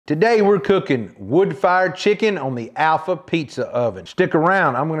Today we're cooking wood-fired chicken on the Alpha Pizza oven. Stick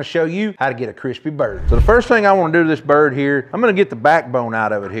around, I'm gonna show you how to get a crispy bird. So the first thing I wanna do to this bird here, I'm gonna get the backbone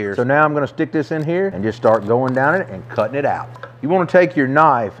out of it here. So now I'm gonna stick this in here and just start going down it and cutting it out. You wanna take your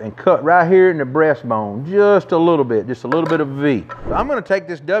knife and cut right here in the breastbone, just a little bit of V. So I'm gonna take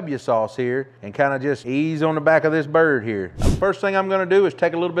this W sauce here and kind of just ease on the back of this bird here. The first thing I'm gonna do is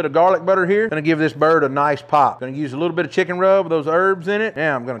take a little bit of garlic butter here. Gonna give this bird a nice pop. Gonna use a little bit of chicken rub with those herbs in it.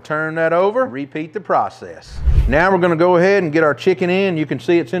 Now I'm gonna turn that over, repeat the process. Now we're gonna go ahead and get our chicken in. You can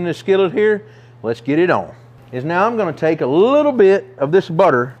see it's in this skillet here. Let's get it on. Now I'm gonna take a little bit of this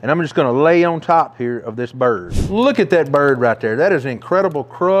butter and I'm just gonna lay on top here of this bird. Look at that bird right there. That is an incredible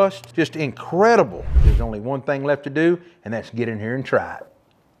crust, just incredible. There's only one thing left to do, and that's get in here and try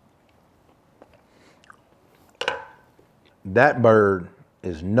it. That bird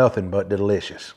is nothing but delicious.